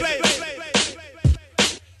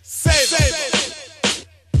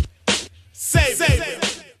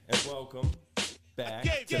welcome back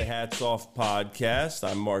to the Hats Off podcast.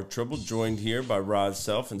 I'm Mark Tribble, joined here by Rod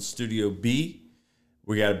Self in Studio B.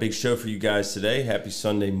 We got a big show for you guys today. Happy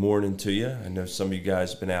Sunday morning to you. I know some of you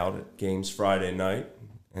guys have been out at games Friday night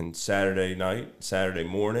and Saturday night, Saturday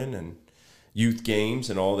morning, and youth games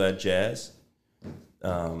and all that jazz.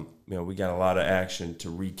 We got a lot of action to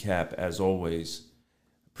recap as always.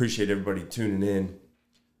 Appreciate everybody tuning in.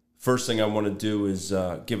 First thing I want to do is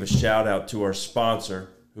give a shout out to our sponsor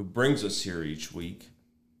who brings us here each week,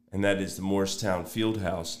 and that is the Morristown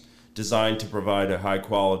Fieldhouse, designed to provide a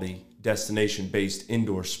high-quality, destination-based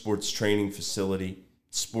indoor sports training facility,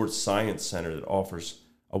 sports science center that offers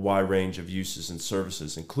a wide range of uses and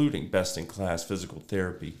services, including best-in-class physical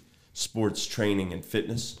therapy, sports training and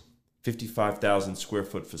fitness, 55,000 square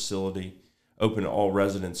foot facility, open to all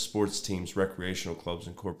residents, sports teams, recreational clubs,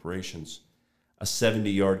 and corporations, a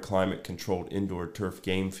 70-yard climate-controlled indoor turf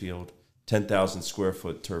game field, 10,000 square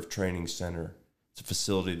foot turf training center. It's a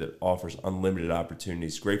facility that offers unlimited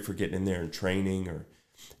opportunities, great for getting in there and training, or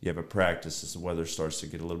you have a practice as the weather starts to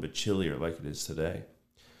get a little bit chillier like it is today.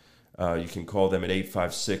 You can call them at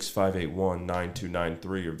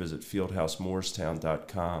 856-581-9293 or visit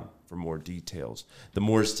fieldhousemorristown.com for more details. The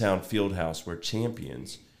Morristown Fieldhouse, where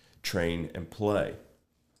champions train and play.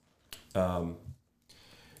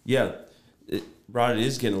 Rod, it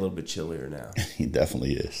is getting a little bit chillier now. He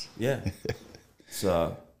definitely is. Yeah.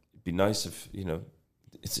 It'd be nice if,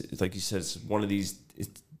 it's like you said, it's one of these,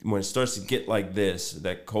 when it starts to get like this,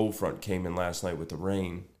 that cold front came in last night with the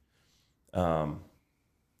rain,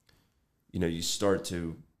 you start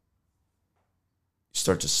to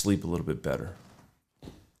sleep a little bit better.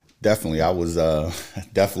 Definitely. I was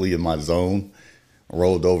definitely in my zone,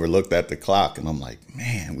 rolled over, looked at the clock, and I'm like,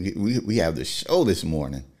 man, we have the show this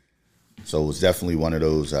morning. So it was definitely one of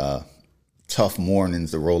those tough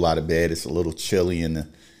mornings to roll out of bed. It's a little chilly in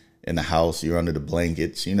the house. You're under the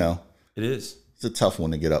blankets, It is. It's a tough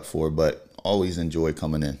one to get up for, but always enjoy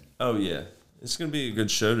coming in. Oh, yeah. It's going to be a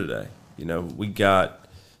good show today. We got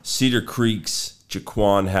Cedar Creek's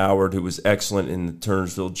Jaquan Howard, who was excellent in the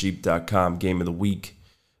TurnersvilleJeep.com Game of the Week.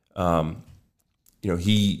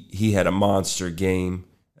 He had a monster game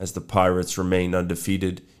as the Pirates remained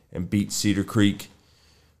undefeated and beat Cedar Creek.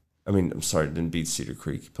 Didn't beat Cedar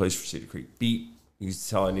Creek. He plays for Cedar Creek. You can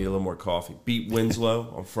tell I need a little more coffee. Beat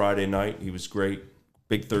Winslow on Friday night. He was great.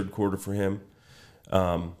 Big third quarter for him.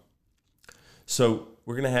 So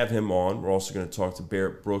we're going to have him on. We're also going to talk to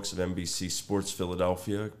Barrett Brooks of NBC Sports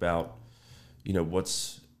Philadelphia about,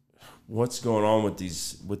 what's going on with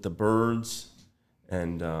the Birds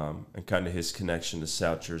and kind of his connection to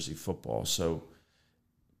South Jersey football. So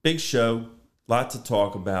big show, lot to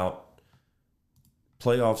talk about.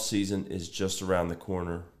 Playoff season is just around the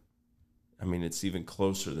corner. It's even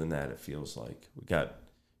closer than that, it feels like. We got,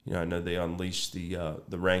 I know they unleashed the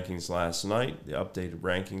rankings last night, the updated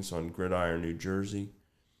rankings on Gridiron, New Jersey.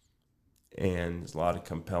 And there's a lot of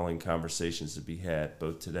compelling conversations to be had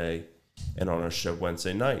both today and on our show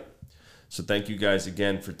Wednesday night. So thank you guys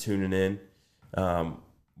again for tuning in. We're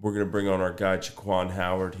going to bring on our guy, Jaquan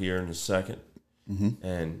Howard, here in a second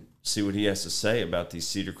and see what he has to say about these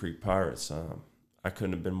Cedar Creek Pirates. I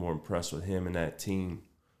couldn't have been more impressed with him and that team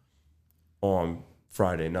on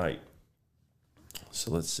Friday night.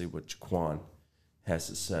 So let's see what Jaquan has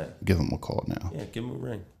to say. Give him a call now. Yeah, give him a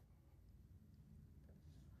ring.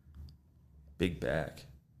 Big back.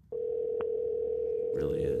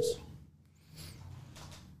 Really is.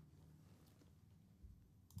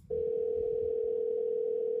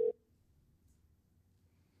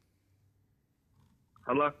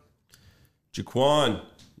 Hello? Jaquan,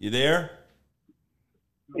 you there?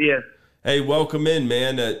 Yes. Hey, welcome in,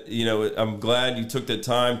 man. I'm glad you took the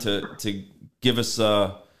time to give us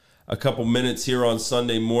a couple minutes here on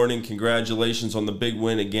Sunday morning. Congratulations on the big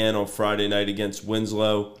win again on Friday night against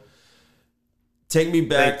Winslow. Take me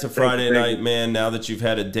back to Friday night, man, now that you've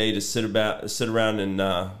had a day to sit around and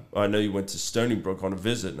I know you went to Stony Brook on a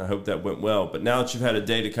visit, and I hope that went well. But now that you've had a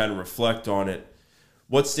day to kind of reflect on it,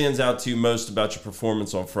 what stands out to you most about your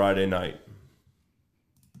performance on Friday night?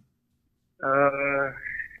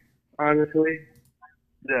 Honestly,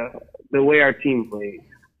 the way our team played.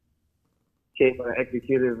 Came and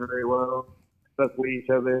executed very well, stuck with each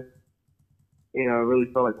other. I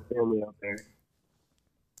really felt like a family out there.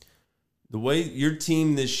 The way your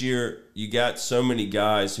team this year, you got so many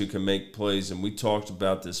guys who can make plays, and we talked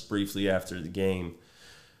about this briefly after the game,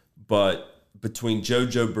 but between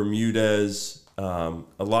JoJo Bermudez,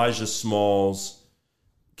 Elijah Smalls,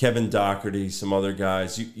 Kevin Doherty, some other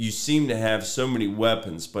guys, you seem to have so many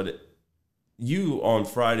weapons, but you on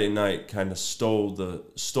Friday night kind of stole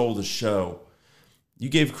the show. You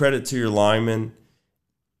gave credit to your linemen.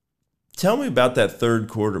 Tell me about that third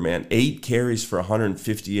quarter, man. 8 carries for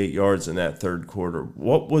 158 yards in that third quarter.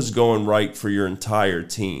 What was going right for your entire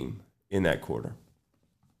team in that quarter?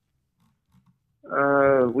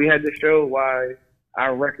 We had to show why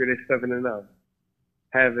our record is 7-0,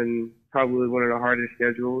 having probably one of the hardest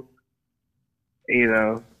schedules. You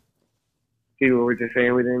know, people were just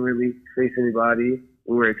saying we didn't really face anybody.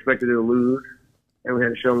 We were expected to lose, and we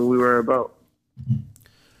had to show them what we were about.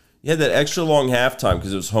 You had that extra long halftime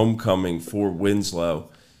because it was homecoming for Winslow.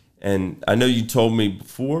 And I know you told me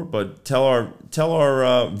before, but tell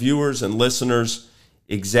our viewers and listeners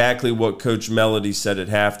exactly what Coach Melody said at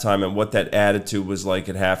halftime and what that attitude was like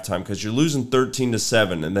at halftime, because you're losing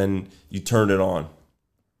 13-7 and then you turn it on.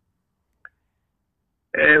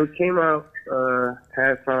 And we came out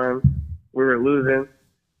halftime. We were losing.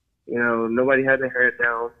 You know, nobody had their head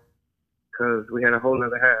down because we had a whole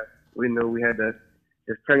other half. We knew we had to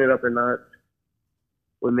just turn it up a notch.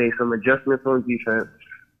 We made some adjustments on defense.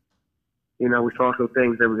 You know, we saw some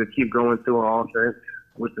things that we could keep going through on offense,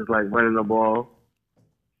 which is like running the ball,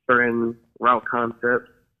 certain route concepts,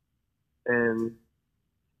 and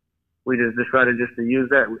we just decided just to use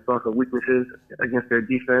that. We saw some weaknesses against their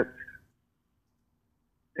defense,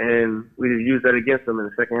 and we just used that against them in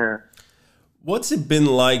the second half. What's it been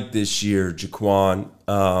like this year, Jaquan?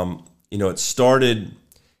 You know, it started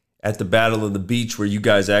at the Battle of the Beach where you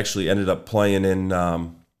guys actually ended up playing in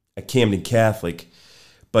at Camden Catholic.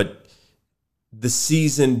 But the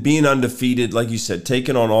season, being undefeated, like you said,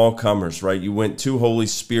 taking on all comers, right? You went to Holy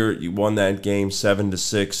Spirit. You won that game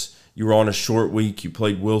 7-6. You were on a short week. You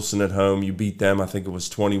played Wilson at home. You beat them. I think it was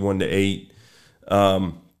 21-8.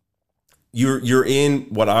 You're in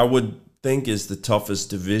what I would think is the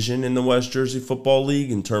toughest division in the West Jersey Football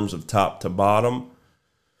League in terms of top to bottom.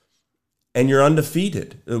 And you're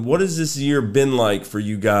undefeated. What has this year been like for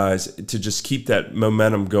you guys to just keep that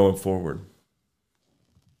momentum going forward?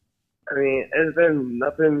 I mean, it's been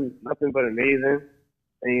nothing but amazing.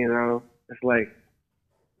 And, you know, it's like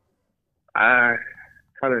I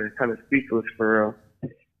kind of speechless for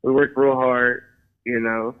real. We worked real hard. You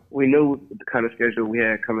know, we knew the kind of schedule we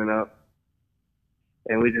had coming up,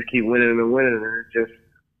 and we just keep winning and winning. And it's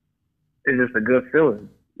just a good feeling,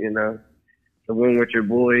 you know, to win with your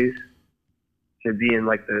boys, to be in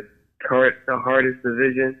like the hardest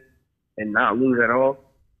division and not lose at all.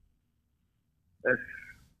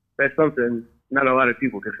 That's something not a lot of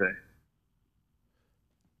people can say.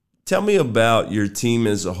 Tell me about your team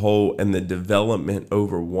as a whole and the development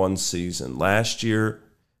over one season. Last year,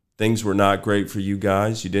 things were not great for you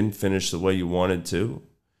guys. You didn't finish the way you wanted to.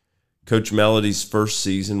 Coach Melody's first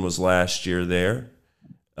season was last year there.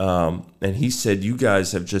 And he said you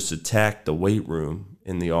guys have just attacked the weight room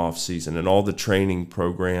in the offseason and all the training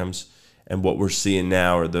programs, and what we're seeing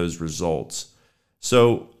now are those results.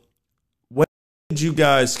 So when did you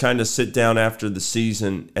guys kind of sit down after the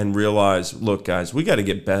season and realize, look, guys, we got to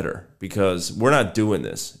get better because we're not doing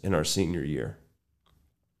this in our senior year?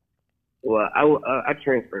 Well, I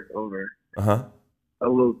transferred over a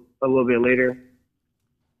little bit later,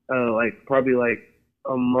 probably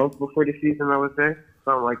a month before the season, I would say,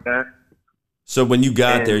 something like that. So when you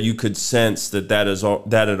got there, you could sense that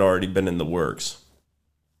had already been in the works.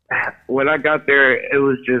 When I got there, it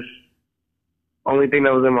was just only thing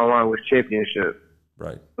that was in my mind was championship.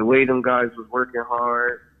 Right. The way them guys was working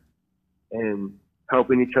hard and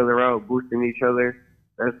helping each other out, boosting each other.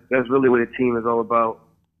 That's really what a team is all about.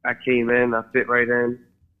 I came in, I fit right in,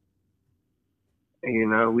 and, you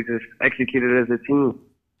know, we just executed as a team.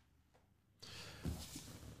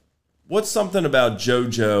 What's something about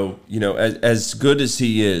JoJo, you know, as good as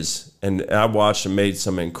he is, and I watched him made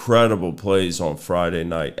some incredible plays on Friday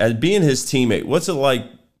night. As being his teammate, what's it like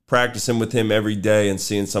practicing with him every day and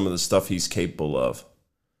seeing some of the stuff he's capable of?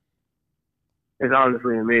 It's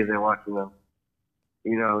honestly amazing watching him.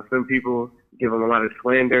 You know, some people give him a lot of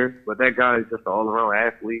slander, but that guy is just an all-around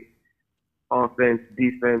athlete. Offense,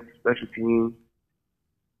 defense, special teams.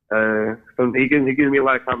 He gives me a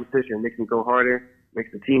lot of competition. Makes me go harder.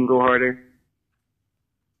 Makes the team go harder.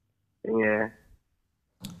 Yeah.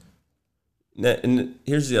 And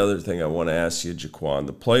here's the other thing I want to ask you, Jaquan.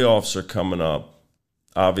 The playoffs are coming up.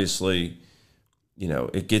 Obviously, you know,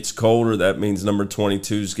 it gets colder. That means number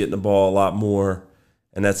 22 is getting the ball a lot more,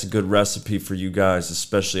 and that's a good recipe for you guys,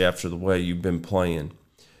 especially after the way you've been playing.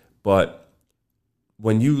 But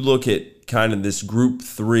when you look at kind of this group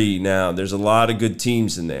 3 now, there's a lot of good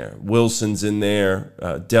teams in there. Wilson's in there.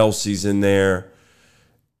 Delsey's in there.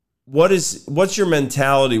 What's your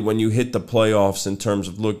mentality when you hit the playoffs in terms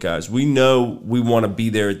of, look, guys, we know we want to be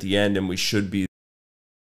there at the end and we should be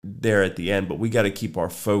there at the end, but we got to keep our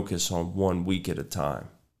focus on 1 week at a time.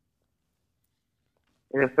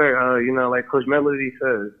 Yes, sir. Like Coach Melody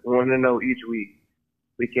says, we want to know each week.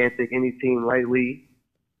 We can't take any team lightly,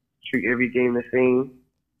 treat every game the same,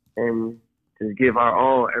 and just give our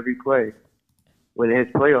all every play. When it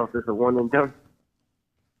hits playoffs, it's a one and done.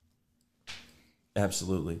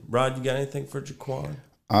 Absolutely. Rod, you got anything for Jaquan?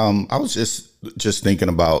 I was just thinking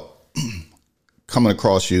about coming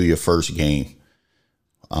across your first game,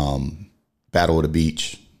 Battle of the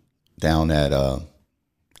Beach, down at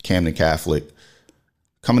Camden Catholic.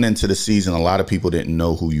 Coming into the season, a lot of people didn't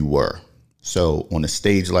know who you were. So on a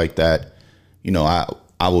stage like that,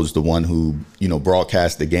 I was the one who,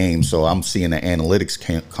 broadcast the game. So I'm seeing the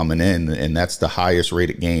analytics coming in, and that's the highest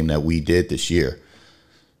rated game that we did this year.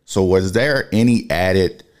 So was there any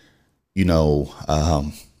added,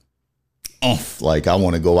 like I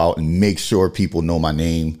want to go out and make sure people know my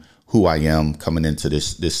name, who I am coming into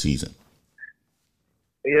this season?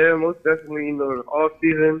 Yeah, most definitely. All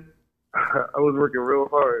season, I was working real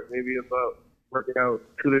hard, maybe about working out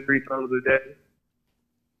 2 to 3 times a day.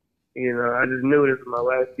 I just knew this was my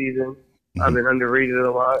last season. Mm-hmm. I've been underrated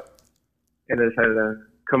a lot. And I just had to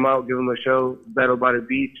come out, give them a show, Battle by the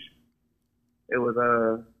Beach. It was,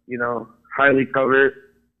 highly covered,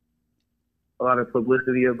 a lot of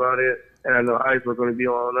publicity about it. And I know eyes were going to be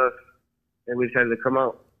on us. And we just had to come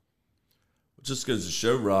out. Just goes to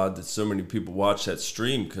show, Rod, that so many people watch that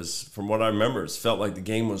stream because from what I remember, it felt like the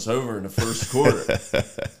game was over in the first quarter.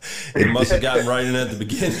 It must have gotten right in at the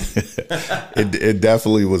beginning. It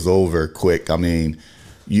definitely was over quick. I mean,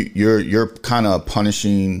 you're kind of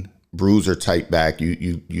punishing bruiser type back.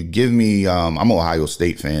 You give me. I'm an Ohio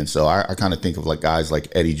State fan, so I kind of think of like guys like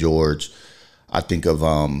Eddie George. I think of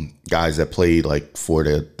guys that played like for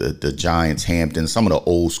the Giants, Hampton, some of the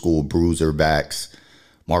old school bruiser backs.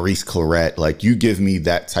 Maurice Clarett, like you give me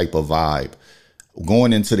that type of vibe.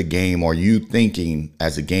 Going into the game, are you thinking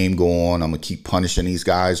as the game go on, I'm gonna keep punishing these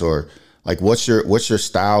guys, or like what's your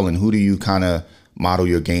style and who do you kind of model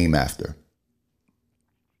your game after?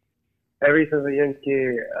 Ever since a young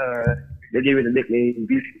kid, they gave me the nickname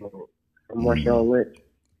Beast Mode from Marshawn Lynch.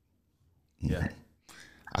 Yeah,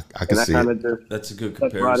 I can see it. That's a good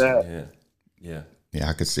comparison. Yeah,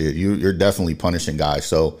 I can see it. You're definitely punishing guys.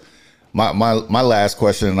 So. My last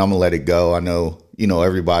question, and I'm gonna let it go. I know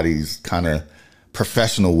everybody's kind of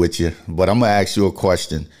professional with you, but I'm gonna ask you a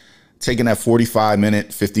question. Taking that 45-minute,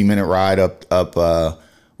 50-minute ride up,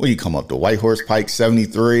 where you come up, the White Horse Pike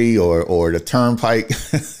 73 or the Turnpike,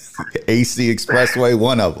 AC Expressway,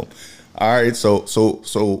 one of them. All right, so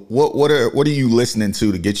what are you listening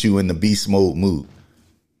to get you in the beast mode mood?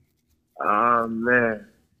 Man,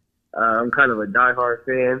 I'm kind of a diehard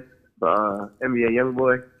fan, NBA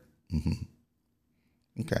YoungBoy.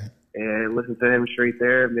 Mm-hmm. Okay. And listen to him straight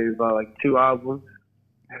there, maybe about like 2 albums.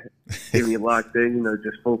 Get me locked in,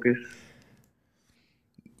 just focus.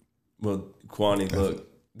 Well, Kwani, look,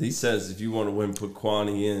 he says if you want to win, put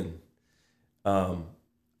Kwani in.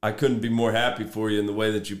 I couldn't be more happy for you in the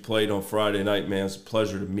way that you played on Friday night, man. It's a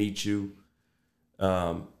pleasure to meet you.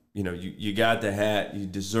 You got the hat. You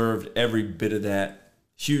deserved every bit of that.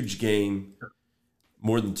 Huge game.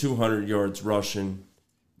 More than 200 yards rushing.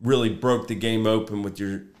 Really broke the game open with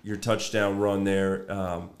your touchdown run there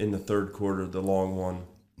in the third quarter, the long one.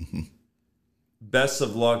 Mm-hmm. Best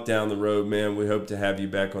of luck down the road, man. We hope to have you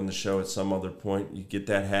back on the show at some other point. You get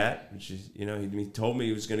that hat, which is, he told me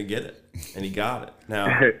he was going to get it, and he got it. Now,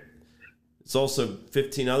 it's also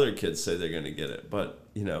 15 other kids say they're going to get it, but,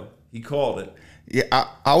 he called it. Yeah,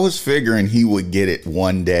 I was figuring he would get it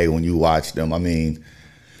one day when you watched them. I mean,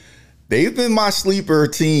 they've been my sleeper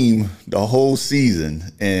team the whole season,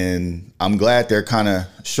 and I'm glad they're kind of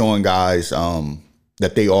showing guys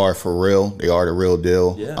that they are for real. They are the real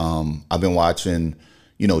deal. Yeah. I've been watching,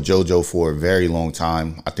 JoJo for a very long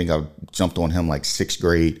time. I think I jumped on him like 6th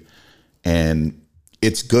grade, and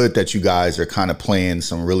it's good that you guys are kind of playing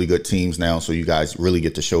some really good teams now, so you guys really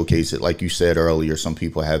get to showcase it. Like you said earlier, some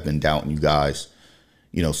people have been doubting you guys,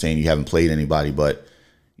 saying you haven't played anybody, but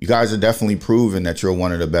you guys are definitely proving that you're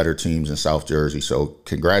one of the better teams in South Jersey. So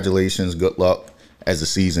congratulations. Good luck as the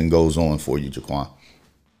season goes on for you, Jaquan.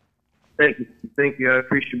 Thank you. I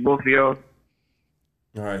appreciate both of y'all.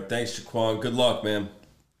 All right. Thanks, Jaquan. Good luck, man.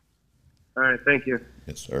 All right. Thank you.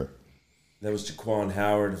 Yes, sir. That was Jaquan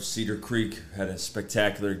Howard of Cedar Creek. Had a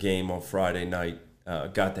spectacular game on Friday night.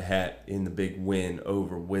 Got the hat in the big win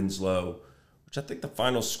over Winslow, which I think the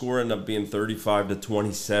final score ended up being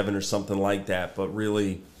 35-27 or something like that. But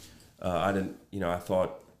really, I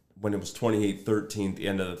thought when it was 28-13 at the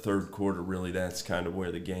end of the third quarter, really that's kind of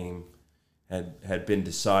where the game had been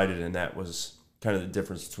decided, and that was kind of the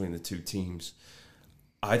difference between the two teams.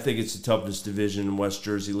 I think it's the toughest division in West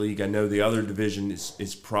Jersey League. I know the other division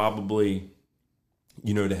is probably,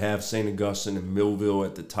 to have St. Augustine and Millville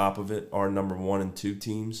at the top of it, our number 1 and 2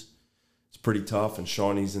 teams. It's pretty tough, and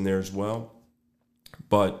Shawnee's in there as well.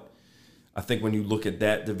 But I think when you look at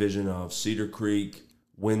that division of Cedar Creek,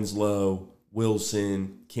 Winslow,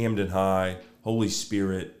 Wilson, Camden High, Holy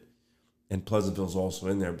Spirit, and Pleasantville's also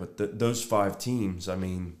in there. But those 5 teams, I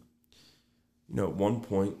mean, at one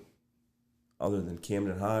point, other than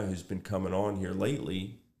Camden High, who's been coming on here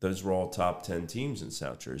lately, those were all top 10 teams in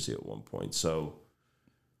South Jersey at one point. So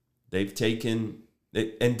they've taken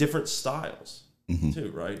it, and different styles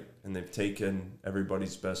too, right? And they've taken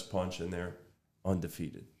everybody's best punch, and they're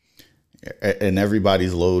undefeated. And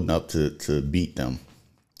everybody's loading up to beat them.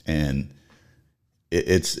 And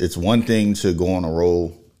it's one thing to go on a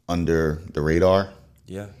roll under the radar.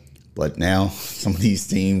 Yeah. But now some of these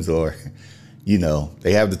teams are,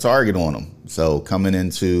 they have the target on them. So coming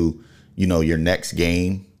into, your next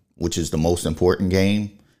game, which is the most important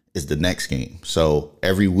game, is the next game. So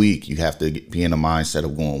every week you have to be in a mindset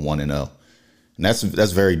of going 1-0. And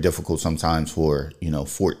that's very difficult sometimes for,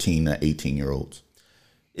 14 to 18-year-olds.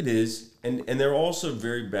 It is. And they're also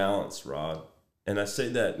very balanced, Rod. And I say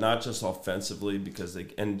that not just offensively because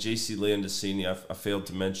J.C. Landicini, I failed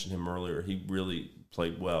to mention him earlier. He really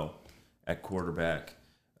played well at quarterback,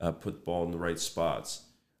 put the ball in the right spots.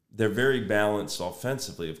 They're very balanced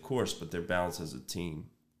offensively, of course, but they're balanced as a team.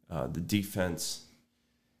 The defense,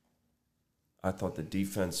 I thought the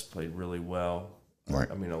defense played really well. Right.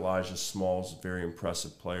 I mean, Elijah Small's a very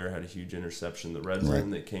impressive player, had a huge interception in the red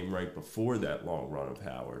zone that came right before that long run of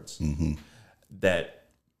Howard's. Mm-hmm. That,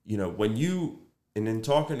 when you, and in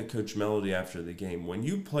talking to Coach Melody after the game, when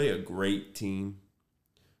you play a great team,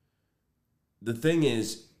 the thing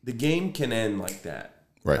is, the game can end like that.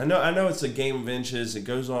 Right. I know it's a game of inches. It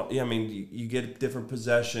goes on. Yeah, I mean, you get different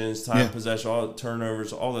possessions, time of possession, all the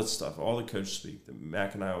turnovers, all that stuff, all the coaches speak that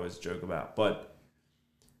Mac and I always joke about. But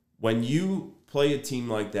when you play a team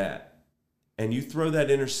like that and you throw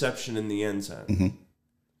that interception in the end zone,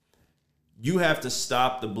 you have to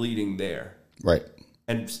stop the bleeding there. Right.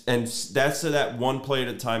 And that's that one play at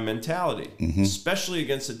a time mentality, especially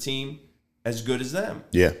against a team as good as them.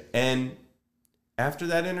 Yeah. And after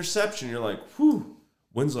that interception, you're like, whew,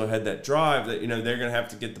 Winslow had that drive that, they're going to have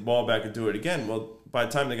to get the ball back and do it again. Well, by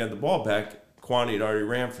the time they got the ball back, Kwani had already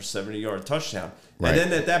ran for 70-yard touchdown. Right.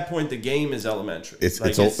 And then at that point, the game is elementary. It's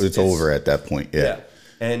over at that point, yeah.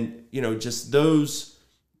 And, just those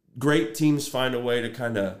great teams find a way to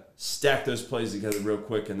kind of stack those plays together real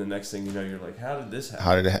quick, and the next thing you know, you're like, how did this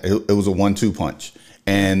happen? It was a 1-2 punch.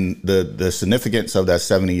 And the significance of that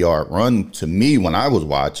 70-yard run, to me, when I was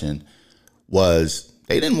watching, was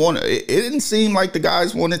they didn't want to. It didn't seem like the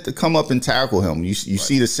guys wanted to come up and tackle him. You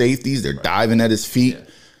see the safeties; they're diving at his feet. Yeah.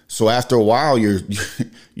 So after a while, you're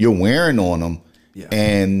wearing on them. Yeah.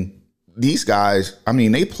 And these guys, I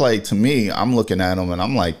mean, they play. To me, I'm looking at them and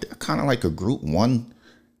I'm like, they're kind of like a Group 1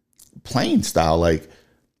 playing style. Like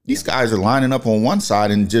these guys are lining up on one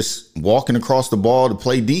side and just walking across the ball to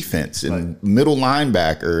play defense and middle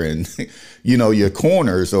linebacker and your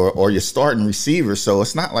corners or your starting receivers. So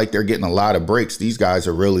it's not like they're getting a lot of breaks. These guys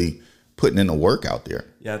are really putting in the work out there.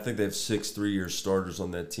 Yeah, I think they have 6 3-year starters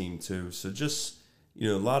on that team too. So just, a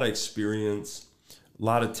lot of experience, a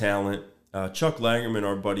lot of talent. Chuck Langerman,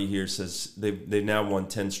 our buddy here, says they've now won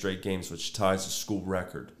 10 straight games, which ties the school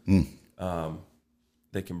record.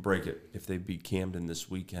 They can break it if they beat Camden this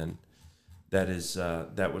weekend. That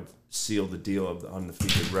would seal the deal of the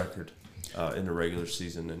undefeated record in the regular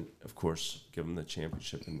season, and of course, give them the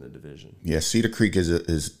championship in the division. Yeah, Cedar Creek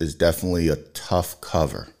is definitely a tough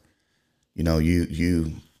cover.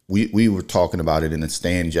 We were talking about it in the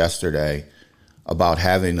stand yesterday about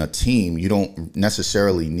having a team. You don't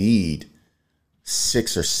necessarily need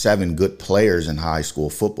 6 or 7 good players in high school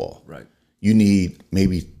football. Right. You need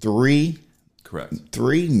maybe 3. Correct.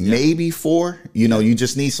 3, maybe 4. You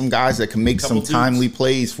just need some guys that can make some timely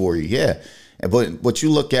plays for you. Yeah. But you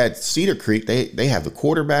look at Cedar Creek, they have the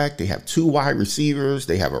quarterback, they have 2 wide receivers,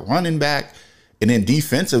 they have a running back, and then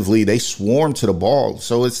defensively they swarm to the ball.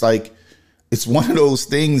 So it's like it's one of those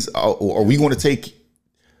things. Are we going to take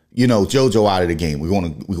JoJo out of the game? We're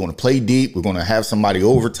going to play deep. We're going to have somebody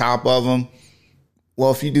over top of them.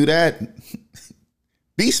 Well, if you do that,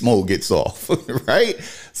 beast mode gets off, right?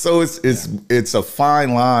 So it's a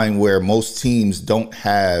fine line where most teams don't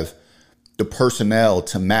have the personnel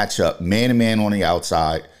to match up man-to-man on the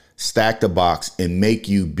outside, stack the box, and make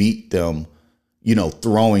you beat them,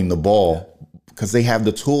 throwing the ball because they have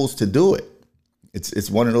the tools to do it. It's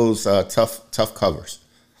one of those tough covers.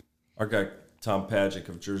 Our guy Tom Pagic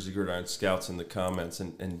of Jersey Gridiron Scouts in the comments,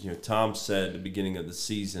 and Tom said at the beginning of the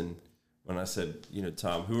season, when I said,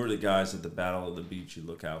 Tom, who are the guys at the Battle of the Beach you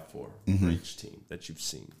look out for each team that you've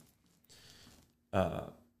seen?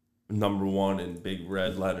 Number one in big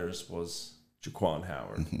red letters was Jaquan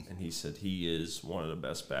Howard, and he said he is one of the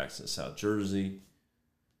best backs in South Jersey.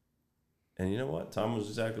 And you know what? Tom was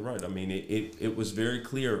exactly right. I mean, it was very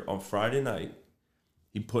clear on Friday night.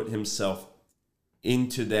 He put himself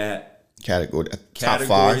into that category top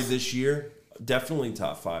five this year. Definitely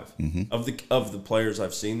top 5 of the players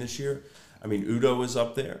I've seen this year. I mean, Udo is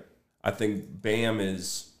up there. I think Bam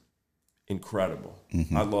is incredible.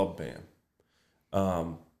 I love Bam.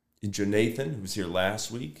 Jonathan, who was here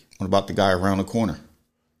last week. What about the guy around the corner?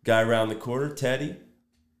 Guy around the corner, Teddy.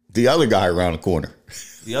 The other guy around the corner.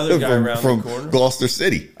 The other guy around the corner from Gloucester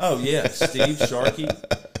City. Oh yeah, Steve Sharkey.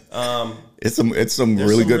 It's some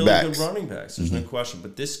really good backs. Good running backs. There's no question.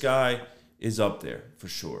 But this guy is up there for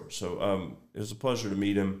sure. So it was a pleasure to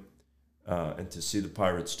meet him and to see the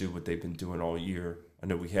Pirates do what they've been doing all year. I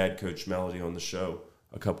know we had Coach Melody on the show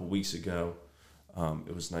a couple weeks ago.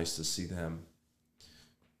 It was nice to see them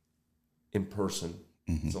in person.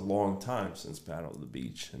 It's a long time since Battle of the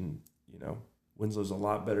Beach, and Winslow's a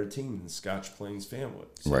lot better team than Scotch Plains Fanwood.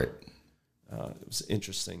 So, right. It was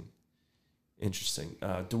interesting.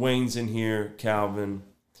 Dwayne's in here, Calvin,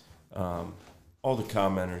 all the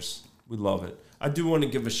commenters. We love it. I do want to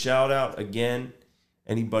give a shout out again.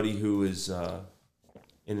 Anybody who is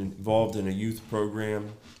involved in a youth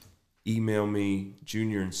program, email me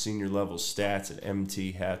junior and senior level stats at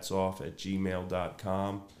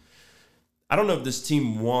mthatsoff@gmail.com. I don't know if this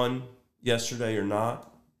team won yesterday or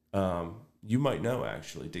not. You might know,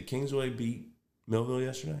 actually. Did Kingsway beat Millville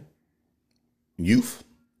yesterday? Youth?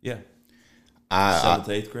 Yeah. 7th,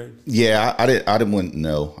 8th grade? Yeah, I didn't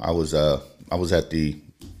know. I was at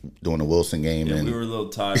doing the Wilson game. Yeah, and we were a little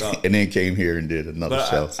tied up. And then came here and did another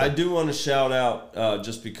show. I do want to shout out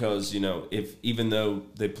just because, even though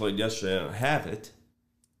they played yesterday, I don't have it.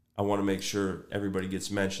 I want to make sure everybody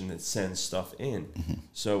gets mentioned that sends stuff in.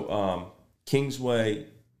 So Kingsway,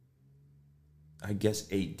 I guess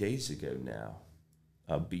 8 days ago now,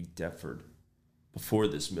 beat Deptford before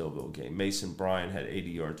this Millville game. Mason Bryan had 80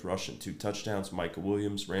 yards rushing, 2 touchdowns. Micah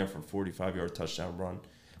Williams ran for a 45-yard touchdown run.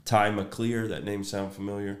 Ty McClear, that name sound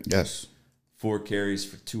familiar? Yes. 4 carries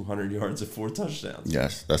for 200 yards and 4 touchdowns.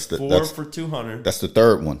 Yes, that's 4 for 200. That's the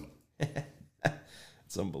third one.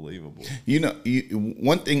 It's unbelievable.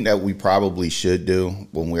 One thing that we probably should do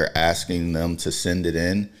when we're asking them to send it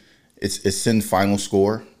in, it's send final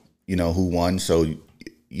score. Who won? So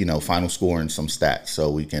final score and some stats, so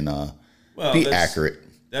we can be accurate.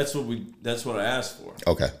 That's what I asked for.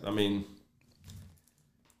 Okay. I mean,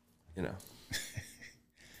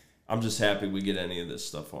 I'm just happy we get any of this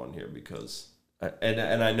stuff on here because,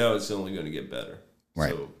 and I know it's only going to get better.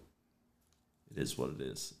 Right. So it is what it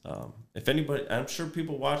is. If anybody, I'm sure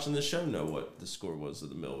people watching the show know what the score was of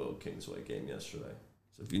the Millville Kingsway game yesterday.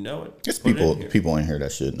 So if you know it, it's people in here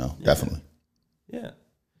that should know. Yeah. Definitely. Yeah,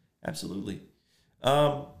 absolutely.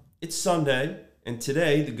 It's Sunday, and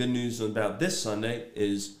today the good news about this Sunday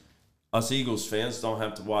is us Eagles fans don't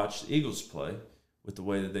have to watch the Eagles play. With the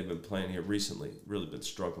way that they've been playing here recently, really been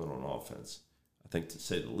struggling on offense, I think, to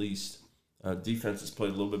say the least. Defense has played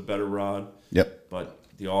a little bit better, Rod. Yep. But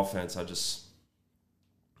the offense, it's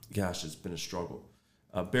been a struggle.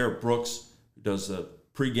 Barrett Brooks, who does the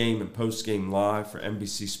pregame and postgame live for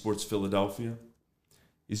NBC Sports Philadelphia,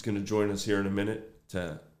 he's going to join us here in a minute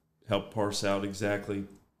to help parse out exactly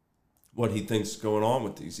what he thinks is going on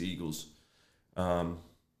with these Eagles. I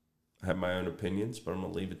have my own opinions, but I'm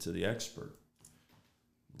going to leave it to the expert.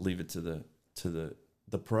 Leave it to the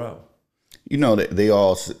pro. They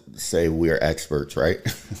all say we're experts, right?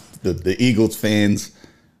 the Eagles fans,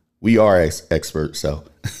 we are experts, so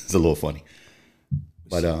it's a little funny.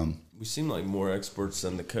 But we seem like more experts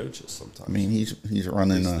than the coaches sometimes. I mean, he's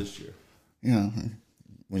running this year.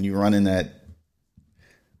 When you're running that,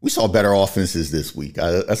 we saw better offenses this week.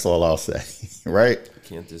 That's all I'll say, right? I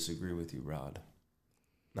can't disagree with you, Rod.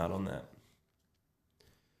 Not on that.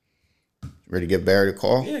 Ready to give Barrett a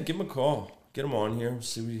call? Yeah, give him a call. Get him on here,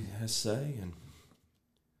 see what he has to say, and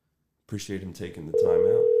appreciate him taking the time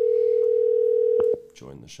out.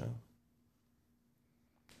 Join the show.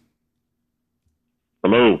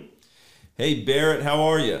 Hello. Hey, Barrett, how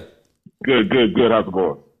are you? Good. How's it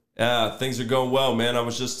going? Things are going well, man. I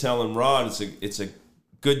was just telling Rod it's a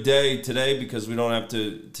good day today because we don't have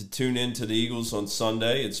to tune into the Eagles on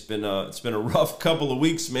Sunday. It's been a rough couple of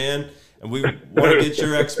weeks, man. And we want to get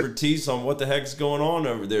your expertise on what the heck's going on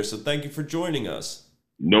over there. So thank you for joining us.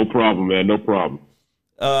 No problem, man. No problem.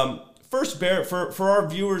 first, Barrett, for our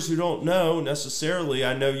viewers who don't know necessarily,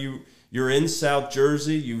 I know you're in South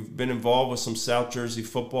Jersey. You've been involved with some South Jersey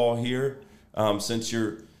football here since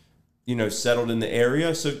you're, settled in the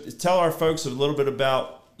area. So tell our folks a little bit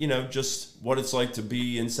about, just what it's like to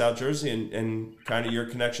be in South Jersey and kind of your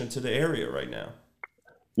connection to the area right now.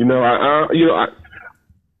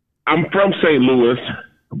 I'm from St. Louis,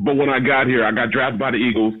 but when I got here, I got drafted by the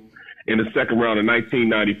Eagles in the second round in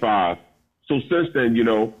 1995. So since then,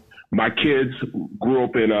 my kids grew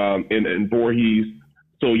up in Voorhees.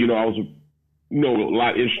 So, I was, a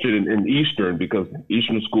lot interested in Eastern because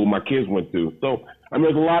Eastern school my kids went to. So,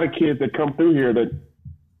 there's a lot of kids that come through here that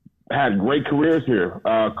had great careers here.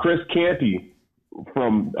 Chris Canty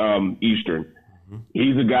from Eastern.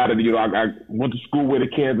 He's a guy that, I went to school with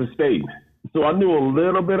at Kansas State. So I knew a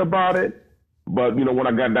little bit about it. But, when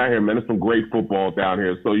I got down here, man, there's some great football down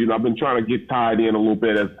here. So, I've been trying to get tied in a little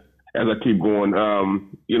bit as I keep going,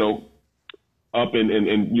 up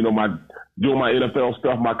and my doing my NFL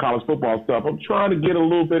stuff, my college football stuff. I'm trying to get a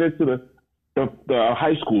little bit into the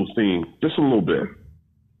high school scene, just a little bit.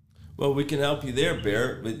 Well, we can help you there,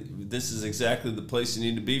 Barrett. This is exactly the place you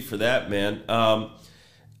need to be for that, man.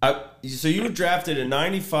 So you were drafted in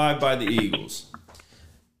 '95 by the Eagles,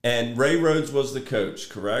 and Ray Rhodes was the coach,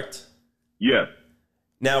 correct? Yes.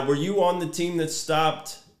 Now, were you on the team that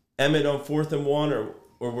stopped Emmett on 4th and 1,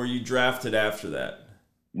 or were you drafted after that?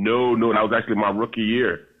 No, that was actually my rookie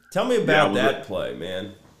year. Tell me about that play,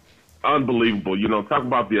 man. Unbelievable. Talk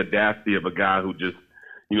about the audacity of a guy who just,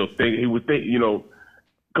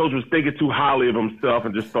 coach was thinking too highly of himself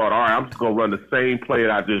and just thought, all right, I'm just going to run the same play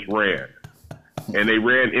that I just ran. And they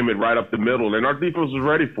ran Emmett right up the middle, and our defense was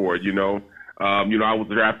ready for it, I was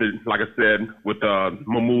drafted, like I said, with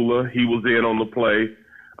Mamula. He was in on the play.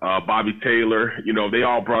 Bobby Taylor, they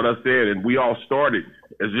all brought us in, and we all started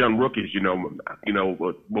as young rookies,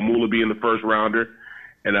 Mamula being the first rounder,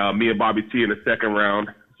 and me and Bobby T in the second round.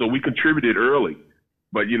 So we contributed early.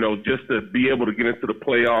 But, just to be able to get into the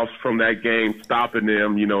playoffs from that game, stopping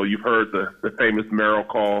them, you've heard the famous Merrill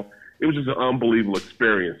call. It was just an unbelievable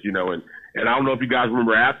experience, and I don't know if you guys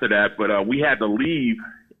remember after that, but we had to leave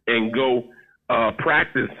and go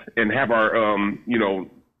practice and have our,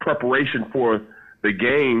 preparation for the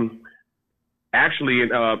game actually in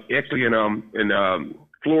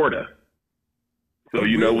Florida. So,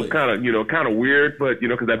 really? It was kind of weird, but,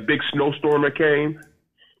 because that big snowstorm that came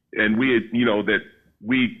and we had, that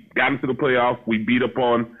we got into the playoffs, we beat up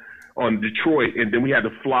on Detroit, and then we had to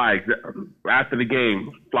fly after the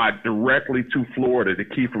game, fly directly to Florida to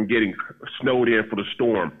keep from getting snowed in for the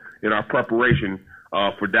storm in our preparation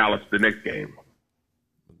for Dallas the next game.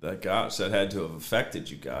 That had to have affected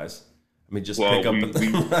you guys. I mean, pick up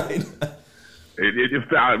right.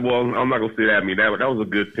 I'm not gonna say that. I mean, that was a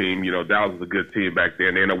good team. Dallas was a good team back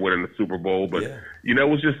then. They ended up winning the Super Bowl, but it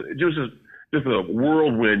was just a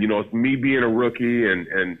whirlwind. It's me being a rookie and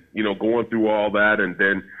going through all that, and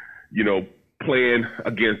then playing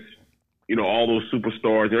against all those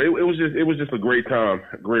superstars. It was just a great time,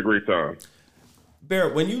 great time.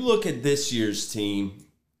 Barrett, when you look at this year's team,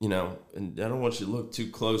 and I don't want you to look too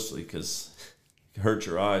closely because it hurt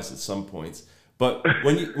your eyes at some points. But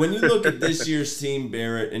when you look at this year's team,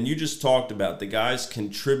 Barrett, and you just talked about the guys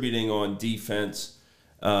contributing on defense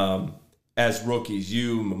as rookies,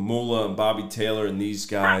 you, Mamula, and Bobby Taylor, and these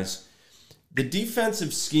guys, the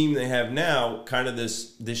defensive scheme they have now, kind of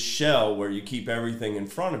this shell where you keep everything in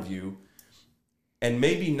front of you, and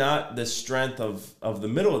maybe not the strength of the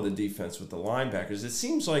middle of the defense with the linebackers. It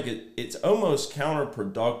seems like it's almost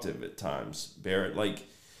counterproductive at times, Barrett. Like,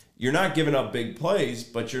 you're not giving up big plays,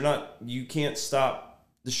 but you can't stop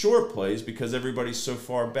the short plays because everybody's so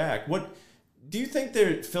far back. What do you think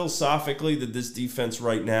philosophically that this defense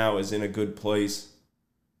right now is in a good place?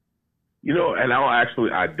 And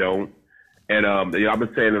I don't. And I've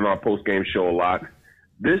been saying it on our post-game show a lot.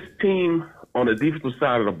 This team on the defensive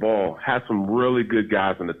side of the ball has some really good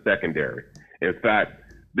guys in the secondary. In fact,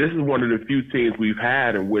 this is one of the few teams we've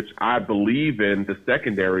had in which I believe in the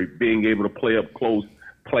secondary being able to play up close,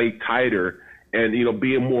 play tighter, and,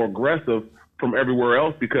 being more aggressive from everywhere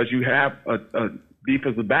else because you have a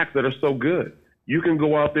defensive backs that are so good. You can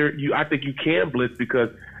go out there. I think you can blitz because,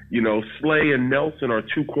 Slay and Nelson are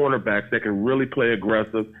two cornerbacks that can really play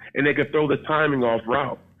aggressive, and they can throw the timing off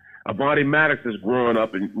route. Avonte Maddox is growing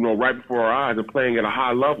up and, right before our eyes and playing at a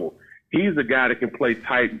high level. He's a guy that can play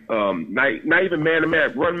tight, not even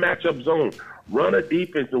man-to-man, run matchup zone, run a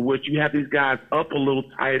defense in which you have these guys up a little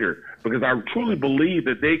tighter because I truly believe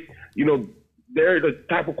that they, they're the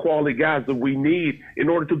type of quality guys that we need in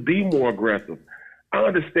order to be more aggressive. I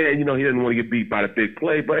understand, he didn't want to get beat by the big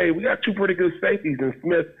play, but hey, we got two pretty good safeties in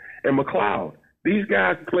Smith and McLeod. These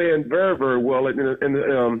guys playing very, very well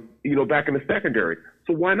back in the secondary.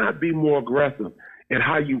 So why not be more aggressive in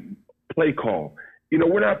how you play call?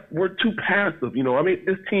 We're too passive.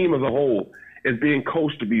 This team as a whole is being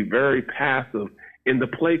coached to be very passive in the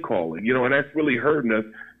play calling, and that's really hurting us,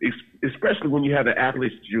 especially when you have the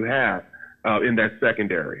athletes that you have in that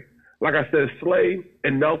secondary. Like I said, Slay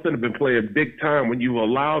and Nelson have been playing big time when you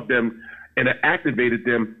allowed them and activated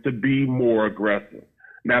them to be more aggressive.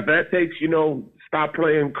 Now, if that takes, stop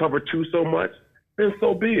playing cover 2 so much, then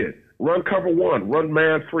so be it. Run cover 1, run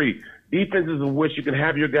man free. Defenses in which you can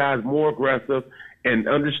have your guys more aggressive and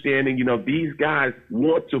understanding, these guys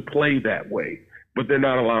want to play that way, but they're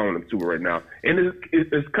not allowing them to right now. And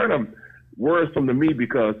it's kind of worrisome to me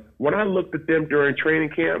because when I looked at them during training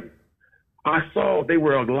camp, I saw they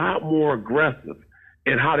were a lot more aggressive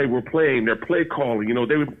in how they were playing, their play calling.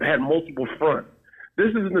 They had multiple fronts. This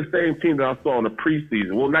isn't the same team that I saw in the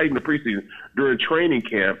preseason. Well, not even the preseason, during training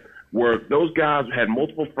camp, where those guys had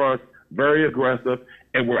multiple fronts, very aggressive,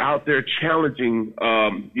 and were out there challenging,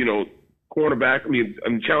 challenging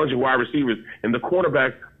wide receivers. And the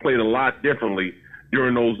cornerbacks played a lot differently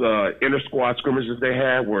during those inter squad scrimmages they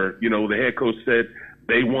had where, the head coach said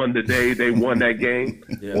they won the day, they won that game.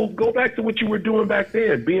 Yeah. Well, go back to what you were doing back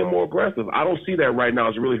then, being more aggressive. I don't see that right now.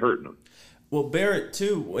 It's really hurting them. Well, Barrett,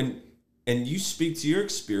 too, and you speak to your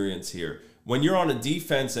experience here. When you're on a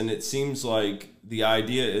defense and it seems like the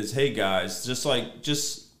idea is, hey, guys, just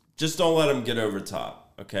don't let them get over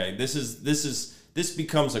top, okay? This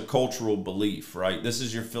becomes a cultural belief, right? This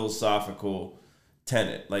is your philosophical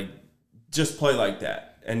tenet. Like, just play like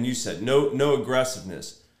that. And you said no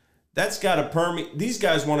aggressiveness. That's got to permeate. These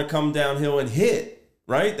guys want to come downhill and hit,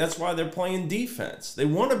 right? That's why they're playing defense. They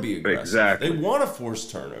want to be aggressive. Exactly. They want to force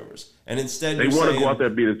turnovers. And instead they want to go out there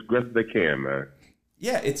and be as aggressive as they can, man.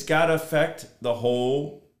 Yeah, it's got to affect the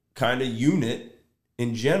whole kind of unit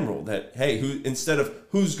in general. That, hey, instead of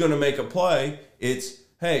who's going to make a play, it's,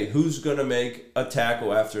 hey, who's going to make a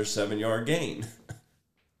tackle after a 7-yard gain?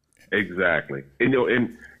 Exactly.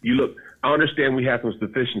 And you look, I understand we have some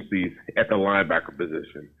deficiencies at the linebacker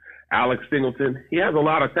position. Alex Singleton, he has a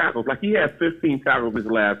lot of tackles. Like, he had 15 tackles his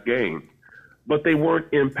last game, but they weren't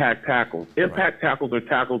impact tackles. Impact tackles are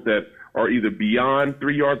tackles that are either beyond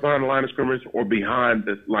 3 yards behind the line of scrimmage or behind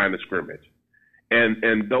the line of scrimmage.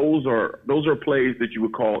 And those are plays that you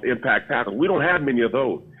would call impact tackles. We don't have many of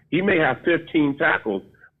those. He may have 15 tackles,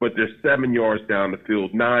 but they're 7 yards down the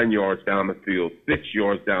field, 9 yards down the field, 6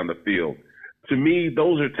 yards down the field. To me,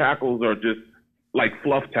 those tackles are just like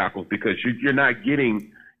fluff tackles because you're not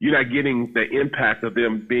getting the impact of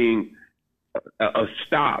them being a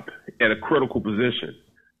stop at a critical position.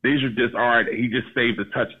 These are just, all right, he just saved a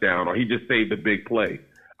touchdown or he just saved a big play.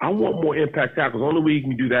 I want more impact tackles. The only way you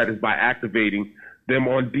can do that is by activating them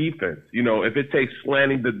on defense. If it takes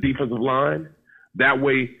slanting the defensive line, that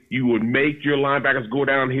way you would make your linebackers go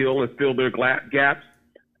downhill and fill their gaps.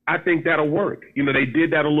 I think that'll work. They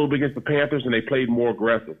did that a little bit against the Panthers and they played more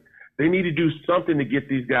aggressive. They need to do something to get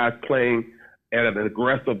these guys playing at an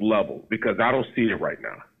aggressive level because I don't see it right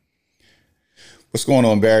now. What's going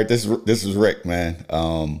on, Barrett? This is Rick, man.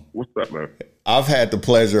 What's up, man? I've had the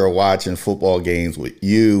pleasure of watching football games with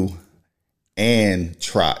you and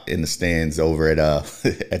Trot in the stands over at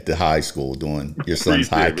at the high school doing your son's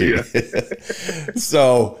hockey. Yeah.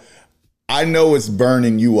 So I know it's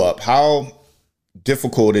burning you up. How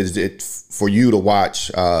difficult is it for you to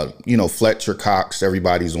watch, Fletcher Cox,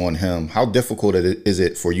 everybody's on him. How difficult is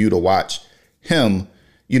it for you to watch him,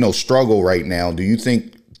 struggle right now? Do you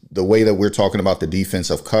think the way that we're talking about the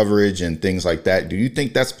defensive coverage and things like that, do you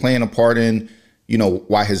think that's playing a part in,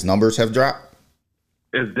 why his numbers have dropped?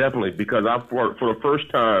 It's definitely because for the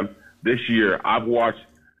first time this year, I've watched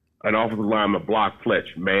an offensive lineman block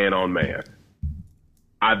Fletch man on man.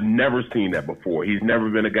 I've never seen that before. He's never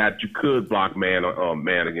been a guy that you could block man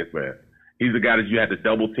against man. He's a guy that you had to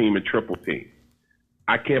double team and triple team.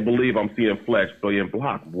 I can't believe I'm seeing Fletch being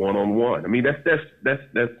blocked one-on-one. I mean, that's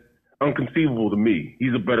unconceivable to me.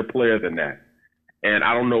 He's a better player than that. And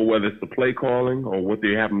I don't know whether it's the play calling or what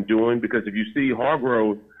they have him doing, because if you see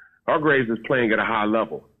Hargraves is playing at a high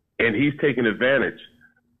level, and he's taking advantage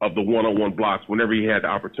of the one-on-one blocks whenever he had the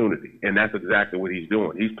opportunity. And that's exactly what he's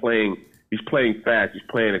doing. He's playing fast. He's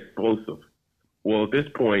playing explosive. Well, at this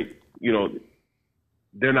point,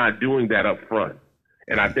 they're not doing that up front.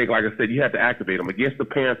 And I think, like I said, you have to activate them. Against the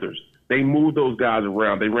Panthers, they moved those guys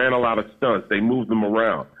around. They ran a lot of stunts. They moved them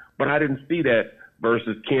around. But I didn't see that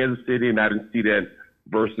versus Kansas City, and I didn't see that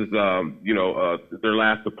versus, their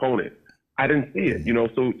last opponent. I didn't see it.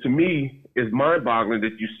 So to me, is mind-boggling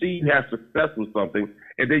that you see you have success with something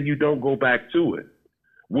and then you don't go back to it.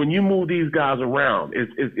 When you move these guys around,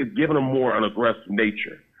 it's giving them more an aggressive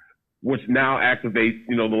nature, which now activates,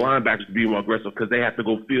 the linebackers to be more aggressive because they have to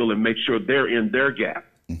go field and make sure they're in their gap.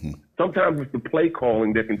 Mm-hmm. Sometimes it's the play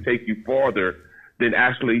calling that can take you farther than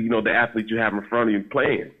actually, the athlete you have in front of you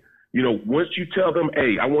playing. Once you tell them,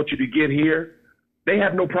 hey, I want you to get here, they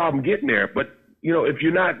have no problem getting there. But, if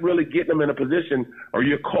you're not really getting them in a position or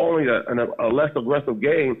you're calling a less aggressive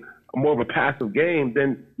game, more of a passive game,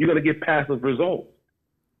 then you're going to get passive results.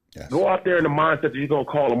 Yes. Go out there in the mindset that you're going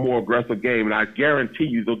to call a more aggressive game, and I guarantee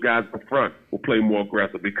you those guys in front will play more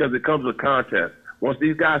aggressive because it comes to a contest. Once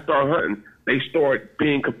these guys start hunting, they start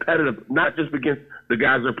being competitive, not just against the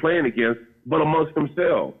guys they're playing against, but amongst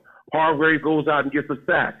themselves. Hargrave goes out and gets a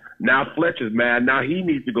sack. Now Fletcher's mad. Now he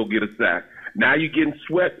needs to go get a sack. Now you're getting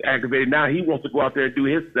Sweat aggravated. Now he wants to go out there and do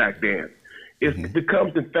his sack dance. It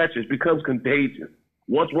becomes infectious, becomes contagious.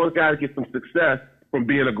 Once one guy gets some success from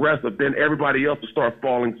being aggressive, then everybody else will start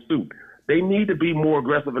following suit. They need to be more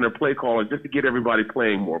aggressive in their play calling just to get everybody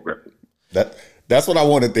playing more aggressive. That's what I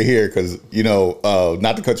wanted to hear because,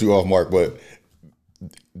 not to cut you off, Mark, but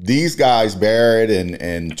these guys, Barrett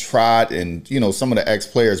and Trot and, some of the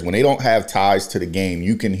ex-players, when they don't have ties to the game,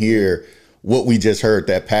 you can hear what we just heard,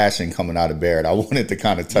 that passion coming out of Barrett. I wanted to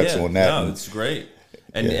kind of touch on that. No, it's great.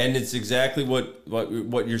 And it's exactly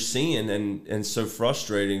what you're seeing and so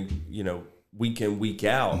frustrating, week in, week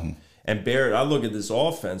out. Mm-hmm. And Barrett, I look at this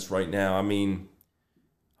offense right now. I mean,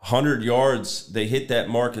 100 yards, they hit that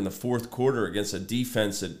mark in the fourth quarter against a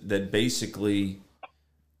defense that basically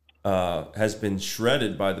has been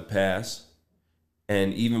shredded by the pass.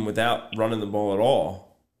 And even without running the ball at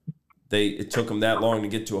all, it took them that long to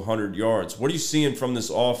get to 100 yards. What are you seeing from this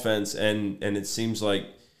offense? And it seems like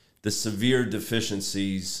the severe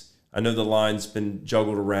deficiencies, I know the line's been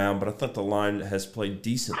juggled around, but I thought the line has played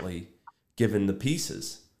decently given the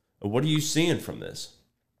pieces. What are you seeing from this?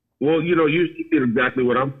 Well, you see exactly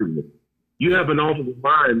what I'm seeing. You have an offensive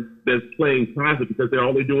line that's playing passive because they're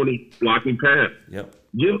all they're doing is blocking pass. Yep.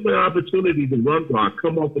 Give them an opportunity to run block,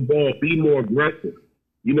 come off the ball, be more aggressive.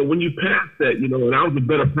 When you pass that, and I was a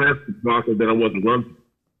better pass blocker than I was a run.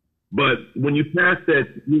 But when you pass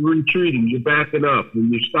that, you're retreating, you're backing up,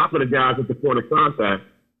 and you're stopping the guys at the point of contact.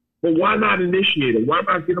 But why not initiate it? Why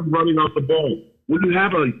not get them running off the ball? When you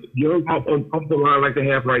have a young offensive line like they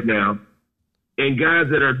have right now, and guys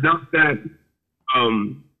that are not that,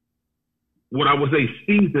 what I would say,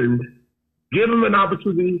 seasoned, give them an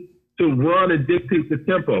opportunity to run and dictate the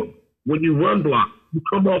tempo. When you run block, you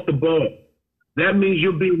come off the ball. That means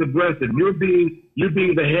you're being aggressive. You're being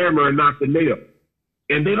the hammer and not the nail.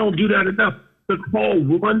 And they don't do that enough. To call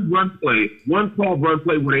one run play when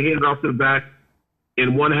they hand it off to the back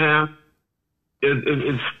in one half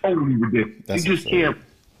is totally ridiculous. You just can't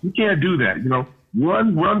do that.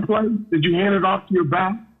 Run play, did you hand it off to your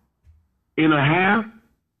back in a half?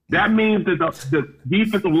 That means that the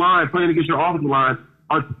defensive line playing against your offensive line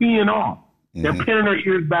are teeing off. Mm-hmm. They're pinning their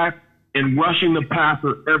ears back and rushing the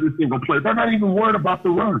passer every single play. They're not even worried about the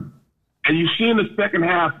run. And you see in the second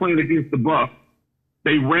half playing against the Bucs,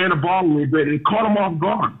 they ran the ball a little bit and caught them off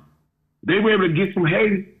guard. They were able to get some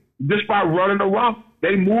hay just by running the rock.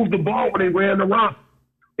 They moved the ball when they ran the rock.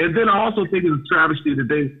 And then I also think it's a travesty that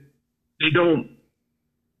they don't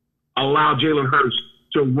allow Jalen Hurts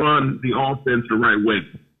to run the offense the right way.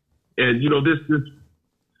 And,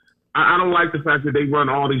 I don't like the fact that they run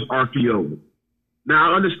all these RPOs.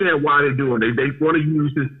 Now, I understand why they're doing it. They want to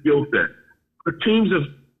use this skill set. The teams have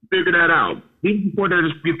figured that out. Even before they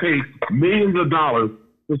just get paid millions of dollars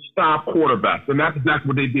to stop quarterbacks. And that's exactly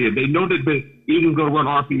what they did. They know that the Eagles going to run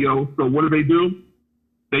RPO. So what do?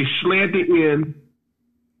 They slant it in,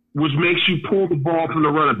 which makes you pull the ball from the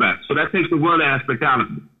running back. So that takes the run aspect out of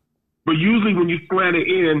it. But usually when you slant it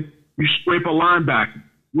in, you scrape a linebacker.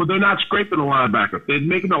 Well, they're not scraping the linebacker. They're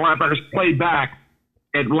making the linebackers play back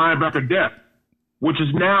at linebacker depth, which is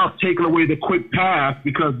now taking away the quick pass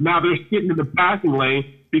because now they're sitting in the passing lane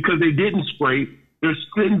because they didn't scrape. They're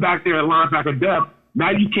sitting back there at linebacker depth.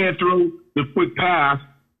 Now you can't throw the quick pass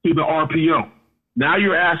to the RPO. Now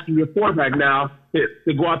you're asking your quarterback now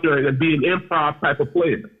to go out there and be an improv type of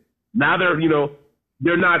player. Now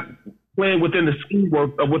they're not playing within the scheme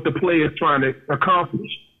work of what the player is trying to accomplish.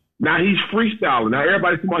 Now he's freestyling. Now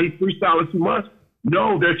everybody's talking about he's freestyling too much.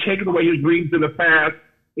 No, they're taking away his reads in the pass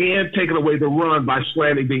and taking away the run by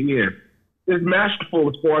slanting the end. It's masterful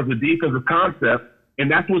as far as the defensive concept,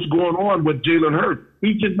 and that's what's going on with Jalen Hurts.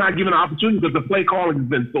 He's just not given an opportunity because the play calling has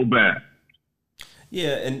been so bad.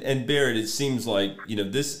 Yeah, and Barrett, it seems like,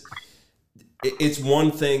 this it's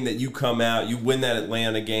one thing that you come out, you win that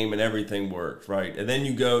Atlanta game and everything worked, right? And then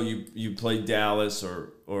you go, you play Dallas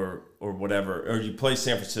or whatever, or you play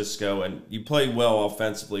San Francisco and you play well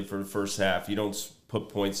offensively for the first half. You don't put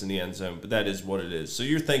points in the end zone, but that is what it is. So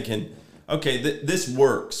you're thinking, okay, this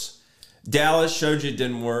works. Dallas showed you it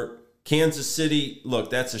didn't work. Kansas City, look,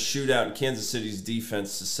 that's a shootout, and Kansas City's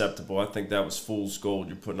defense susceptible. I think that was fool's gold.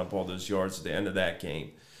 You're putting up all those yards at the end of that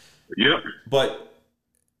game. Yep. But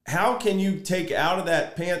how can you take out of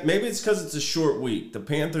that maybe it's because it's a short week. The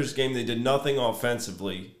Panthers game, they did nothing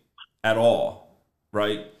offensively at all,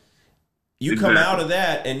 right? You come out of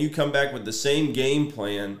that and you come back with the same game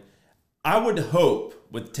plan. I would hope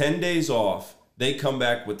with 10 days off, they come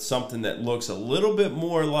back with something that looks a little bit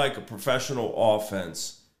more like a professional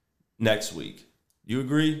offense next week. You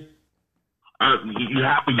agree? You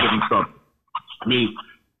have to give them something. I mean,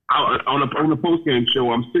 on the post-game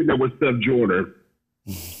show, I'm sitting there with Steph Jordan.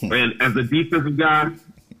 And as a defensive guy,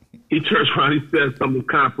 he turns around, he says something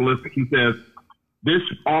kind of ballistic. He says, this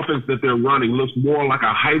offense that they're running looks more like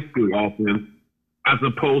a high school offense as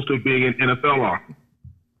opposed to being an NFL offense.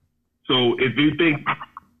 So if you think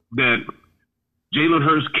that Jalen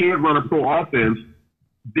Hurts can't run a pro offense,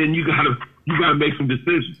 then you gotta make some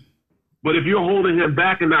decisions. But if you're holding him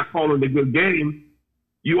back and not calling a good game,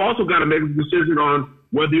 you also got to make a decision on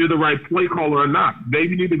whether you're the right play caller or not. Maybe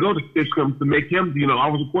you need to go to Stidham to make him, I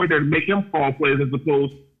was a coordinator to make him call plays as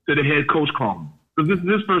opposed to the head coach calling. Because this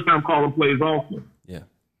is his first time calling plays also. Yeah.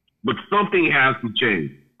 But something has to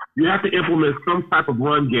change. You have to implement some type of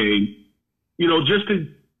run game, just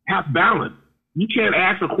to have balance. You can't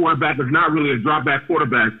ask a quarterback that's not really a drop back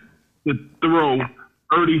quarterback to throw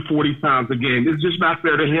 30, 40 times a game. It's just not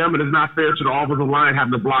fair to him, and it's not fair to the offensive line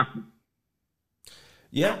having to block him.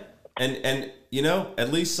 Yeah, and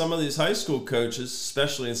at least some of these high school coaches,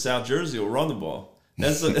 especially in South Jersey, will run the ball.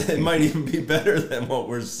 It might even be better than what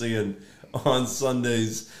we're seeing on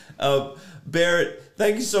Sundays. Barrett,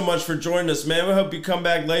 thank you so much for joining us, man. We hope you come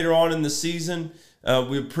back later on in the season.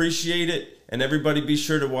 We appreciate it. And everybody be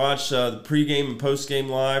sure to watch the pregame and postgame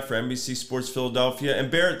live for NBC Sports Philadelphia.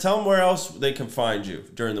 And Barrett, tell them where else they can find you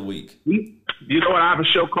during the week. You know what? I have a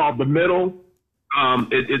show called The Middle.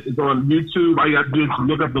 It's on YouTube. All you have to do is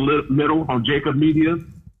look up The Middle on Jacob Media.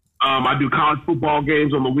 I do college football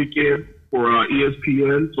games on the weekend for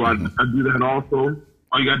ESPN, so I do that also.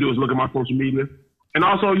 All you got to do is look at my social media. And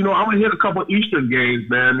also, I'm going to hit a couple Eastern games,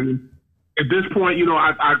 man. I mean, at this point,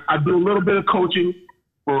 I do a little bit of coaching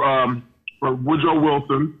for Woodrow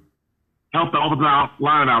Wilson, help the offensive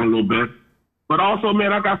line out a little bit. But also,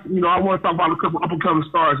 man, I want to talk about a couple up-and-coming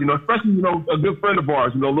stars, especially, a good friend of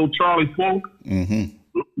ours, little Charlie Folk. Mm-hmm.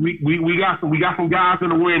 We got some guys in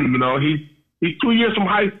the wind, He's 2 years from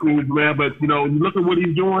high school, man, but, you look at what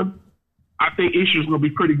he's doing, I think Eastern's going to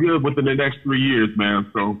be pretty good within the next 3 years, man.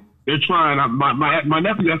 So they're trying. My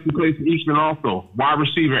nephew actually plays for Eastern also. Wide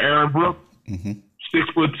receiver Aaron Brooks,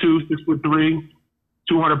 6'2", 6'3",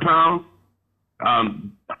 200 pounds. He's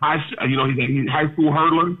a high school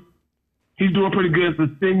hurdler. He's doing pretty good for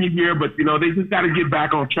senior year, but they just got to get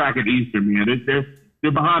back on track at Eastern, man.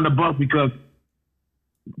 They're behind the buck because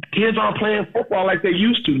kids aren't playing football like they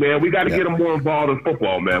used to, man. We got to get them more involved in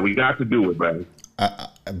football, man. We got to do it, man.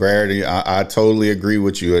 Brady, I totally agree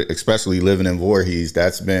with you, especially living in Voorhees.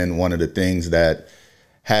 That's been one of the things that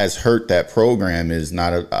has hurt that program is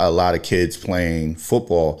not a lot of kids playing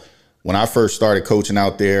football. When I first started coaching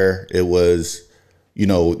out there, it was,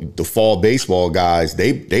 the fall baseball guys,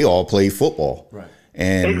 they all played football. Right.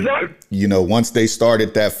 And, once they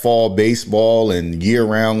started that fall baseball and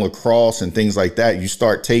year-round lacrosse and things like that, you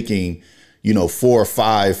start taking, 4 or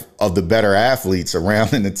 5 of the better athletes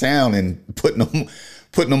around in the town and putting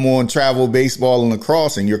them on travel baseball and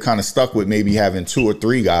lacrosse, and you're kind of stuck with maybe having 2 or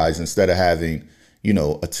 3 guys instead of having,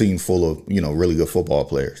 a team full of, really good football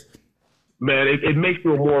players. Man, it makes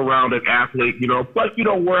you a more rounded athlete, Plus, you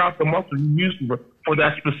don't wear out the muscles you used to for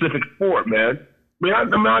that specific sport, man.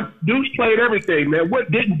 Deuce played everything, man.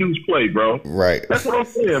 What didn't Deuce play, bro? Right. That's what I'm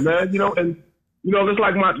saying, man. And it's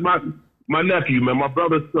like my nephew, man, my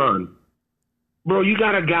brother's son. Bro, you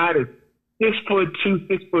got a guy that's 6'2",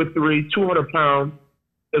 6'3", 200 pounds,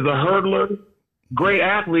 is a hurdler, great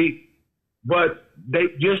athlete, but they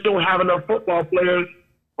just don't have enough football players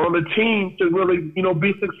on the team to really,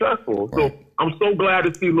 be successful. Right. So I'm so glad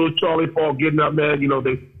to see little Charlie Fall getting up, man.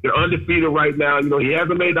 They're undefeated right now. He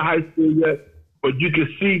hasn't made the high school yet, but you can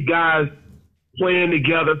see guys playing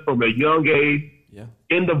together from a young age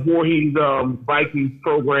in the Voorhees Vikings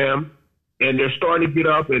program, and they're starting to get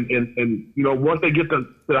up. And once they get to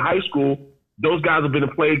high school, those guys have been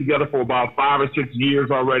playing together for about 5 or 6 years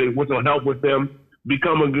already, which will help with them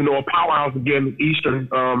become a powerhouse again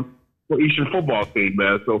for Eastern football team,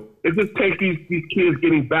 man. So it just takes these kids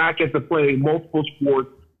getting back into playing multiple sports,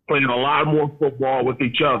 playing a lot more football with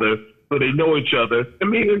each other, so they know each other. I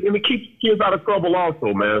mean, and it keeps kids out of trouble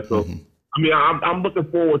also, man. So I mean, I'm looking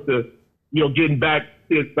forward to getting back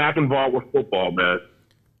involved with football, man.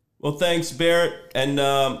 Well, thanks, Barrett, and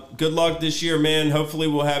good luck this year, man. Hopefully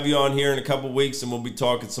we'll have you on here in a couple weeks, and we'll be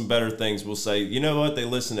talking some better things. We'll say, you know what, they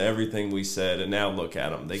listen to everything we said, and now look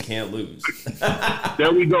at them. They can't lose.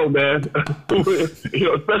 There we go, man.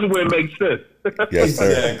 Especially when it makes sense. Yes,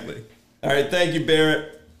 sir. Exactly. All right, thank you,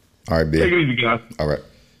 Barrett. All right, big. Take it easy, guys. All right.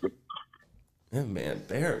 Yeah, man,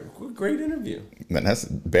 Barrett, what a great interview. Man,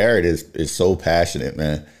 Barrett is so passionate,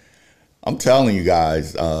 man. I'm telling you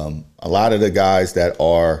guys, a lot of the guys that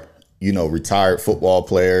are, retired football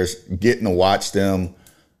players, getting to watch them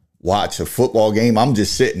watch a football game, I'm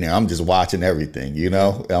just sitting there. I'm just watching everything,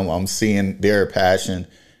 I'm seeing their passion.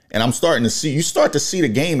 And I'm starting to see, you start to see the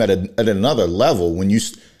game at another level when you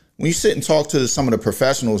sit and talk to some of the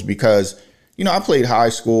professionals, because, I played high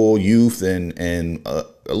school, youth, and a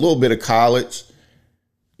little bit of college.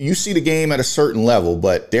 You see the game at a certain level,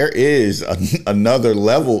 but there is another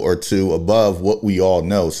level or two above what we all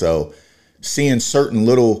know. So seeing certain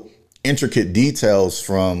little intricate details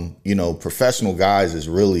from, professional guys is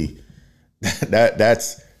really,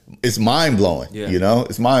 it's mind blowing,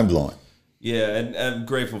 it's mind blowing. Yeah, and I'm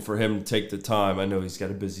grateful for him to take the time. I know he's got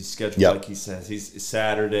a busy schedule, Yep. like he says. He's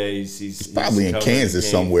Saturdays. He's probably in covering Kansas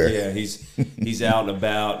games. somewhere. Yeah, he's out and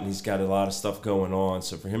about, and he's got a lot of stuff going on.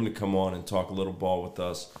 So for him to come on and talk a little ball with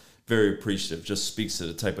us, very appreciative. Just speaks to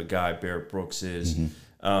the type of guy Barrett Brooks is.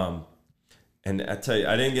 And I tell you,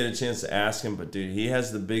 I didn't get a chance to ask him, but dude, he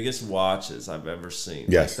has the biggest watches I've ever seen.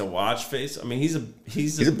 Yes. Like the watch face. I mean, he's a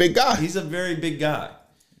big guy. He's a very big guy.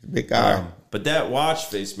 Big guy. But that watch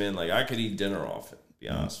face, man, like I could eat dinner off it, to be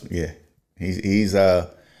honest with you. Yeah. He's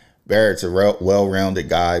Barrett's a well-rounded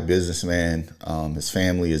guy, businessman. His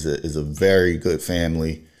family is a very good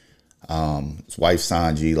family. His wife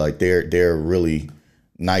Sanji, like they're really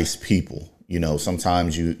nice people.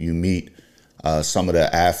 Sometimes you meet some of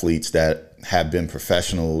the athletes that have been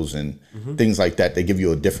professionals and things like that. They give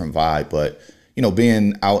you a different vibe. But,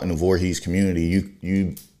 being out in the Voorhees community,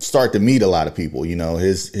 you start to meet a lot of people.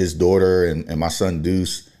 His daughter and my son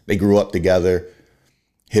Deuce, they grew up together.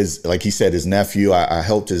 Like he said, his nephew, I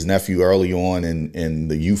helped his nephew early on in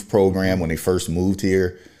the youth program when they first moved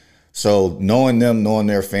here. So knowing them, knowing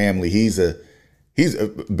their family,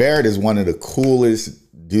 Barrett is one of the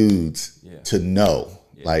coolest dudes to know,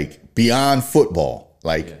 like beyond football.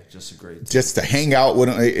 Like, just a great just to hang out with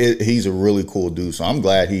him. He's a really cool dude. So I'm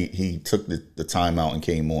glad he took the time out and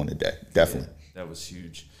came on today. Definitely. Yeah, that was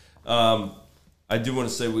huge. I do want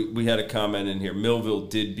to say we had a comment in here. Millville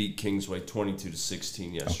did beat Kingsway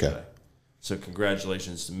 22-16 yesterday. Okay. So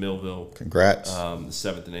congratulations to Millville. Congrats. The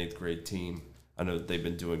 7th and 8th grade team. I know that they've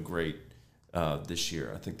been doing great this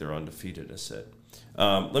year. I think they're undefeated, I said.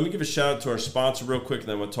 Let me give a shout out to our sponsor real quick, and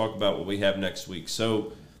then we'll talk about what we have next week.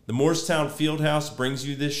 So the Morristown Fieldhouse brings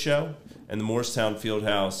you this show, and the Morristown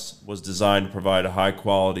Fieldhouse was designed to provide a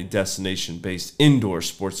high-quality, destination-based indoor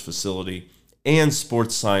sports facility and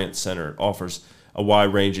sports science center. It offers a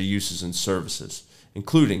wide range of uses and services,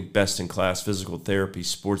 including best-in-class physical therapy,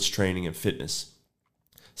 sports training, and fitness.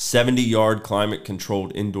 70-yard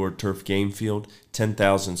climate-controlled indoor turf game field,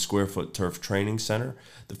 10,000-square-foot turf training center.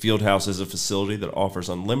 The Fieldhouse is a facility that offers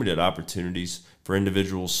unlimited opportunities for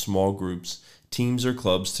individuals, small groups, teams, or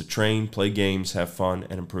clubs to train, play games, have fun,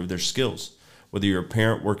 and improve their skills. Whether you're a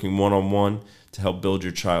parent working one-on-one to help build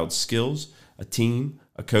your child's skills, a team,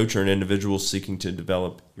 a coach, or an individual seeking to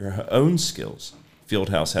develop your own skills,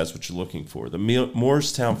 Fieldhouse has what you're looking for. The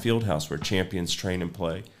Morristown Fieldhouse, where champions train and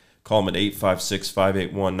play. Call them at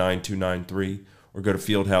 856-581-9293 or go to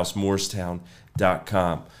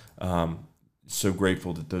fieldhousemorristown.com. So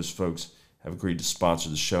grateful that those folks have agreed to sponsor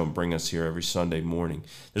the show and bring us here every Sunday morning.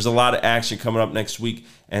 There's a lot of action coming up next week,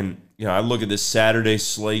 and I look at this Saturday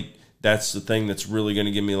slate. That's the thing that's really going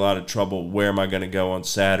to give me a lot of trouble. Where am I going to go on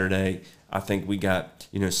Saturday? I think we got,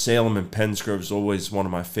 Salem and Pensgrove is always one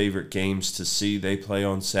of my favorite games to see. They play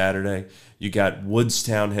on Saturday. You got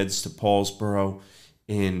Woodstown heads to Paulsboro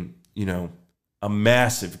in, a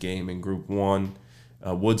massive game in Group 1.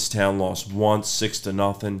 Woodstown lost once,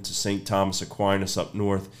 6-0 to St. Thomas Aquinas up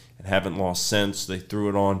north, and haven't lost since. They threw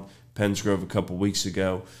it on Pensgrove a couple weeks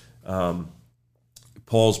ago.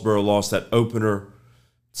 Paulsboro lost that opener,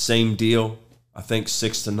 same deal, I think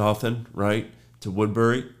 6-0, right, to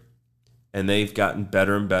Woodbury. And they've gotten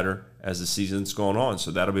better and better as the season's gone on.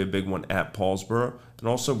 So that'll be a big one at Paulsboro. And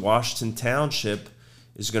also Washington Township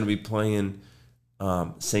is going to be playing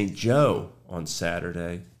St. Joe on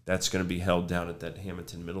Saturday. That's going to be held down at that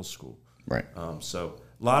Hamilton Middle School. Right. So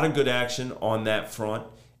a lot of good action on that front.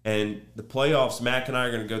 And the playoffs, Mac and I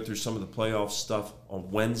are going to go through some of the playoff stuff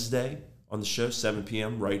on Wednesday on the show, 7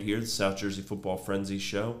 p.m. right here, the South Jersey Football Frenzy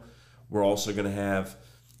show. We're also going to have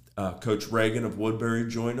Coach Reagan of Woodbury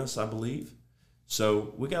join us, I believe.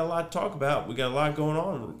 So we got a lot to talk about. We got a lot going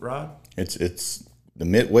on, Rod. It's the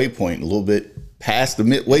midway point, a little bit past the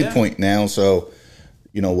midway point now. So,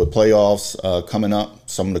 with playoffs coming up,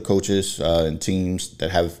 some of the coaches and teams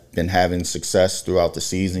that have been having success throughout the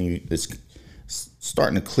season, it's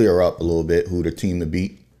starting to clear up a little bit who the team to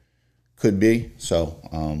beat could be.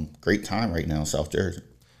 So, great time right now in South Jersey.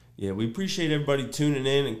 Yeah, we appreciate everybody tuning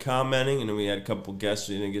in and commenting. And then we had a couple of guests.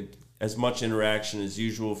 We didn't get as much interaction as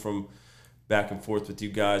usual from back and forth with you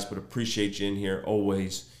guys, but appreciate you in here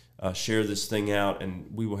always. Share this thing out, and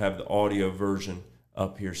we will have the audio version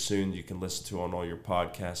up here soon you can listen to on all your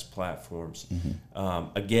podcast platforms.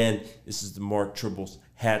 Again, this is the Mark Tribble's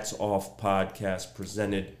Hats Off podcast,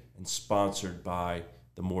 presented and sponsored by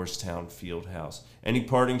the Morristown Fieldhouse. Any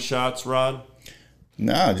parting shots, Rod?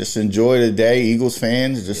 Nah, just enjoy the day, Eagles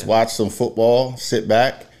fans. Just watch some football, sit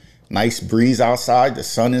back. Nice breeze outside. The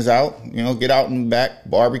sun is out. Get out in the back,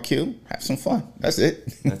 barbecue, have some fun. That's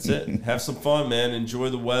it. That's it. Have some fun, man. Enjoy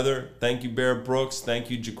the weather. Thank you, Bear Brooks. Thank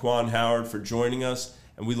you, Jaquan Howard, for joining us.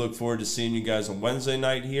 And we look forward to seeing you guys on Wednesday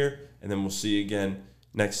night here. And then we'll see you again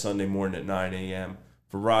next Sunday morning at 9 a.m.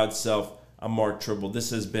 For Rod Self, I'm Mark Tribble.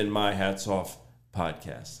 This has been my Hats Off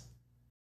podcast.